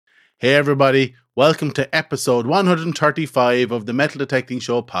Hey everybody, welcome to episode 135 of the Metal Detecting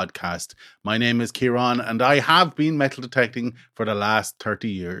Show podcast. My name is Kieran and I have been metal detecting for the last 30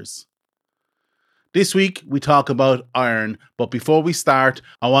 years. This week we talk about iron, but before we start,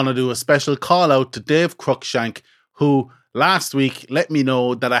 I want to do a special call out to Dave Cruikshank, who last week let me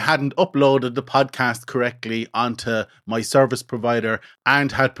know that I hadn't uploaded the podcast correctly onto my service provider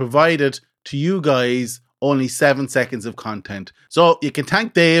and had provided to you guys only 7 seconds of content. So you can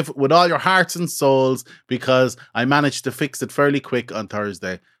thank Dave with all your hearts and souls because I managed to fix it fairly quick on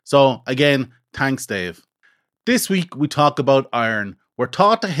Thursday. So again, thanks Dave. This week we talk about iron. We're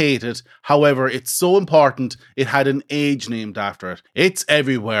taught to hate it, however it's so important it had an age named after it. It's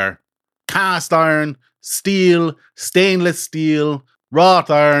everywhere. Cast iron, steel, stainless steel,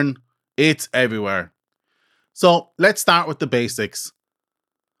 wrought iron, it's everywhere. So let's start with the basics.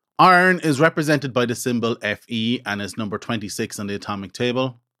 Iron is represented by the symbol Fe and is number 26 on the atomic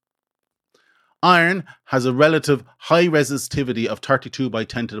table. Iron has a relative high resistivity of 32 by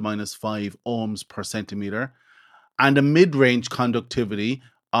 10 to the minus 5 ohms per centimeter and a mid-range conductivity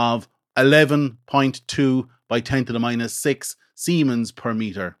of 11.2 by 10 to the minus 6 Siemens per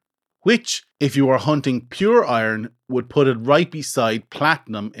meter, which, if you were hunting pure iron, would put it right beside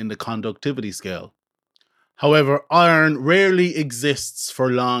platinum in the conductivity scale. However, iron rarely exists for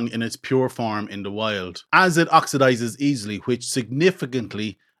long in its pure form in the wild, as it oxidizes easily, which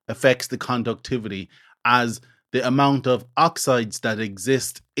significantly affects the conductivity, as the amount of oxides that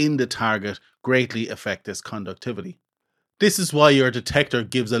exist in the target greatly affect this conductivity. This is why your detector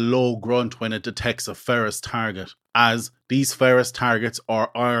gives a low grunt when it detects a ferrous target, as these ferrous targets or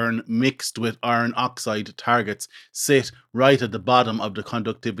iron mixed with iron oxide targets sit right at the bottom of the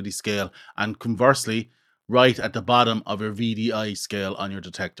conductivity scale and conversely, right at the bottom of your VDI scale on your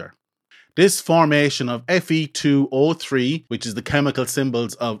detector. This formation of Fe2O3, which is the chemical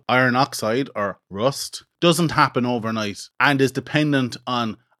symbols of iron oxide or rust, doesn't happen overnight and is dependent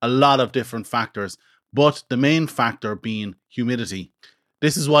on a lot of different factors, but the main factor being humidity.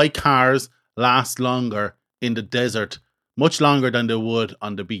 This is why cars last longer in the desert, much longer than they would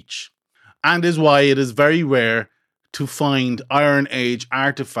on the beach, and is why it is very rare to find Iron Age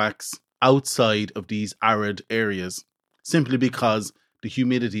artifacts outside of these arid areas, simply because the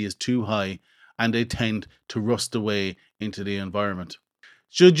humidity is too high and they tend to rust away into the environment.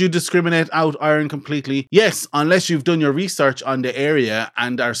 Should you discriminate out iron completely? Yes, unless you've done your research on the area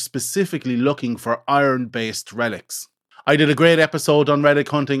and are specifically looking for iron-based relics. I did a great episode on relic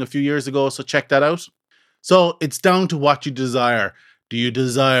hunting a few years ago, so check that out. So it's down to what you desire. Do you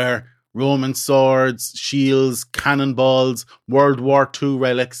desire Roman swords, shields, cannonballs, World War II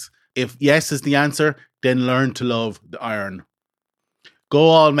relics? If yes is the answer, then learn to love the iron. Go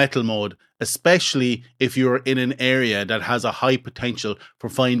all metal mode, especially if you're in an area that has a high potential for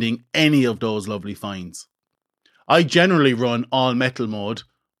finding any of those lovely finds. I generally run all metal mode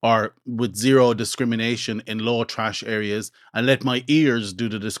or with zero discrimination in low trash areas and let my ears do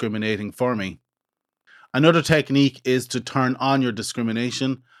the discriminating for me. Another technique is to turn on your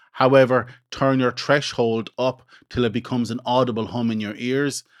discrimination. However, turn your threshold up till it becomes an audible hum in your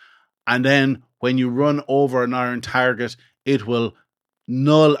ears. And then when you run over an iron target, it will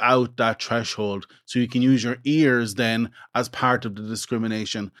null out that threshold. So you can use your ears then as part of the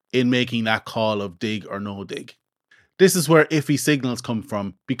discrimination in making that call of dig or no dig. This is where iffy signals come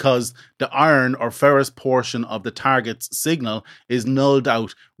from, because the iron or ferrous portion of the target's signal is nulled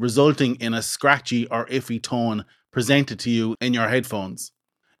out, resulting in a scratchy or iffy tone presented to you in your headphones.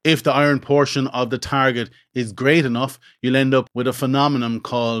 If the iron portion of the target is great enough, you'll end up with a phenomenon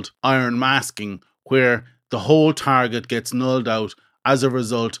called iron masking, where the whole target gets nulled out as a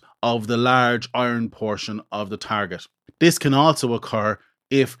result of the large iron portion of the target. This can also occur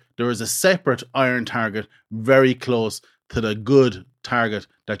if there is a separate iron target very close to the good target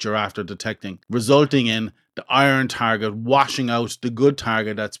that you're after detecting, resulting in the iron target washing out the good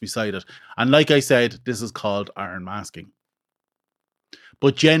target that's beside it. And like I said, this is called iron masking.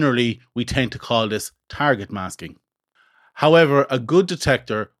 But generally, we tend to call this target masking. However, a good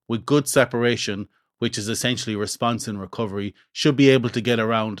detector with good separation, which is essentially response and recovery, should be able to get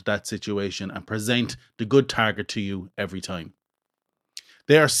around that situation and present the good target to you every time.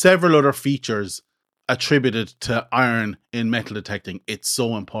 There are several other features attributed to iron in metal detecting. It's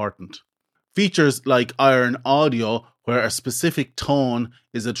so important. Features like iron audio, where a specific tone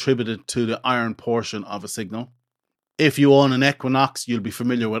is attributed to the iron portion of a signal. If you own an Equinox, you'll be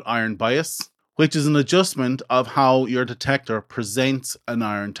familiar with iron bias, which is an adjustment of how your detector presents an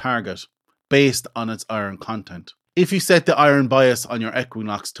iron target based on its iron content. If you set the iron bias on your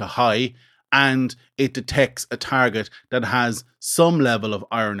Equinox to high and it detects a target that has some level of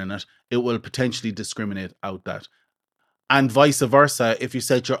iron in it, it will potentially discriminate out that. And vice versa, if you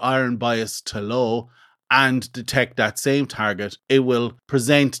set your iron bias to low and detect that same target, it will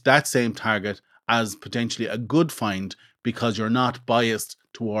present that same target as potentially a good find because you're not biased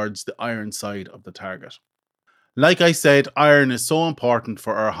towards the iron side of the target. Like I said, iron is so important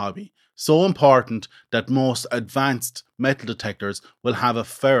for our hobby. So important that most advanced metal detectors will have a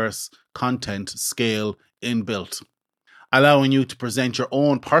ferrous content scale inbuilt, allowing you to present your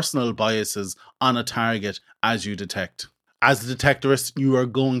own personal biases on a target as you detect. As a detectorist, you are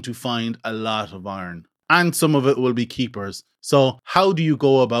going to find a lot of iron, and some of it will be keepers. So how do you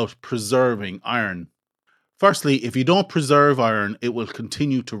go about preserving iron? Firstly, if you don't preserve iron, it will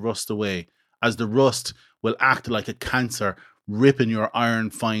continue to rust away, as the rust will act like a cancer, ripping your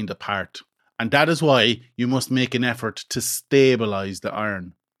iron find apart. And that is why you must make an effort to stabilize the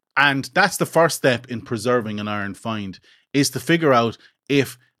iron. And that's the first step in preserving an iron find, is to figure out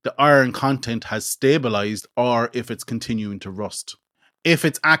if the iron content has stabilized or if it's continuing to rust. If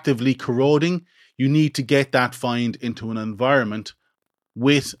it's actively corroding, you need to get that find into an environment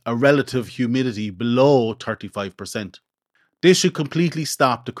with a relative humidity below 35%. This should completely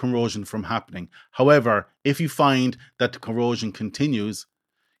stop the corrosion from happening. However, if you find that the corrosion continues,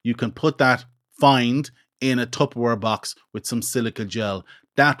 you can put that find in a Tupperware box with some silica gel.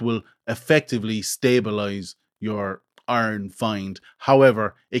 That will effectively stabilize your iron find.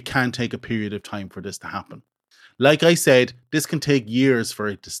 However, it can take a period of time for this to happen. Like I said, this can take years for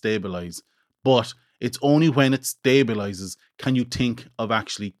it to stabilize, but it's only when it stabilizes can you think of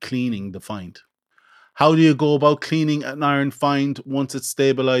actually cleaning the find. How do you go about cleaning an iron find once it's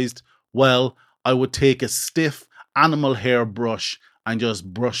stabilized? Well, I would take a stiff animal hair brush and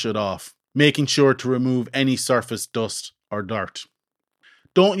just brush it off, making sure to remove any surface dust or dirt.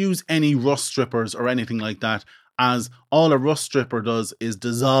 Don't use any rust strippers or anything like that, as all a rust stripper does is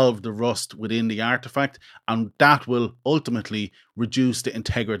dissolve the rust within the artifact, and that will ultimately reduce the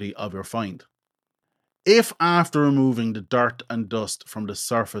integrity of your find. If after removing the dirt and dust from the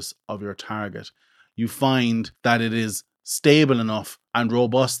surface of your target, you find that it is stable enough and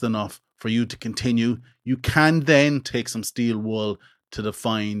robust enough for you to continue, you can then take some steel wool to the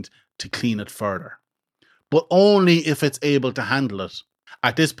find to clean it further. But only if it's able to handle it.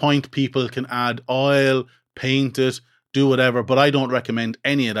 At this point, people can add oil, paint it, do whatever, but I don't recommend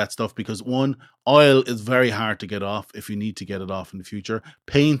any of that stuff because one, oil is very hard to get off if you need to get it off in the future.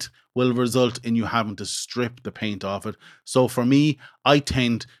 Paint will result in you having to strip the paint off it. So for me, I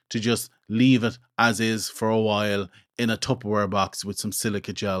tend to just leave it as is for a while in a Tupperware box with some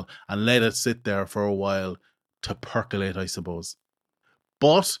silica gel and let it sit there for a while to percolate, I suppose.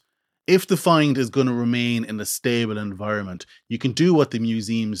 But if the find is going to remain in a stable environment, you can do what the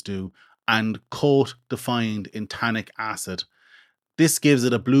museums do and coat the find in tannic acid. This gives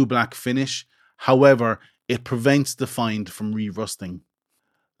it a blue-black finish. However, it prevents the find from re-rusting.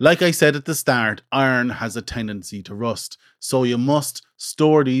 Like I said at the start, iron has a tendency to rust, so you must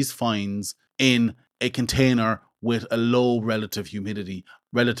store these finds in a container with a low relative humidity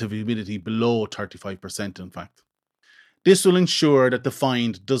below 35% in fact. This will ensure that the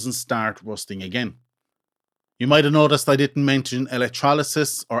find doesn't start rusting again. You might have noticed I didn't mention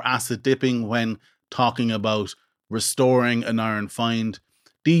electrolysis or acid dipping when talking about restoring an iron find.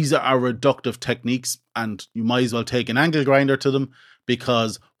 These are reductive techniques and you might as well take an angle grinder to them,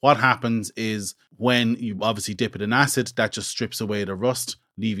 because what happens is when you obviously dip it in acid, that just strips away the rust,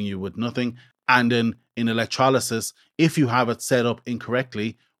 leaving you with nothing. And then in electrolysis, if you have it set up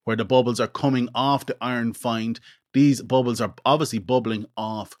incorrectly, where the bubbles are coming off the iron find, these bubbles are obviously bubbling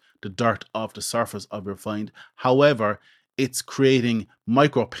off the dirt off the surface of your find. However, it's creating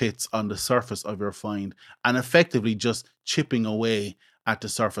micro pits on the surface of your find and effectively just chipping away at the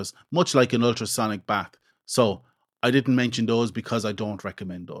surface, much like an ultrasonic bath. So I didn't mention those because I don't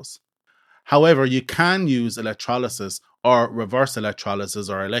recommend those. However, you can use electrolysis or reverse electrolysis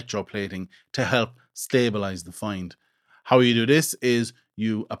or electroplating to help stabilize the find. How you do this is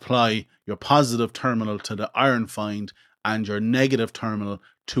you apply your positive terminal to the iron find and your negative terminal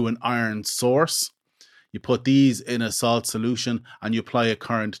to an iron source. You put these in a salt solution and you apply a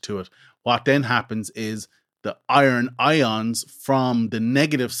current to it. What then happens is the iron ions from the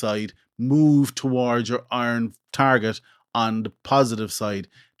negative side move towards your iron target on the positive side.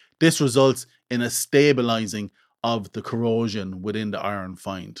 This results in a stabilizing of the corrosion within the iron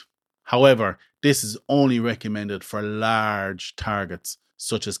find. However, this is only recommended for large targets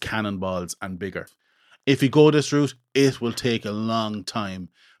such as cannonballs and bigger. If you go this route, it will take a long time,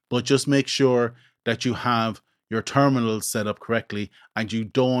 but just make sure that you have your terminals set up correctly and you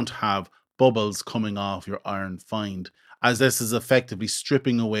don't have bubbles coming off your iron find, as this is effectively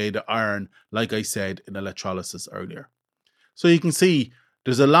stripping away the iron, like I said in electrolysis earlier. So you can see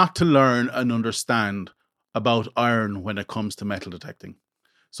there's a lot to learn and understand about iron when it comes to metal detecting.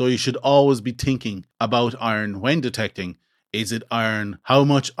 So you should always be thinking about iron when detecting. Is it iron? How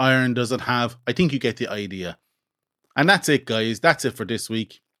much iron does it have? I think you get the idea. And that's it, guys. That's it for this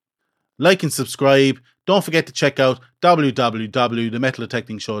week. Like and subscribe. Don't forget to check out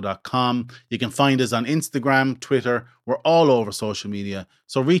www.themetaldetectingshow.com. You can find us on Instagram, Twitter. We're all over social media.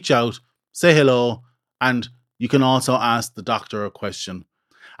 So reach out, say hello, and you can also ask the doctor a question.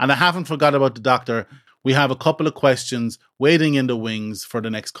 And I haven't forgot about the doctor. We have a couple of questions waiting in the wings for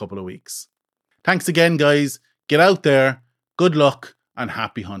the next couple of weeks. Thanks again, guys. Get out there. Good luck and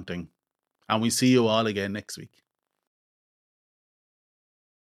happy hunting. And we see you all again next week.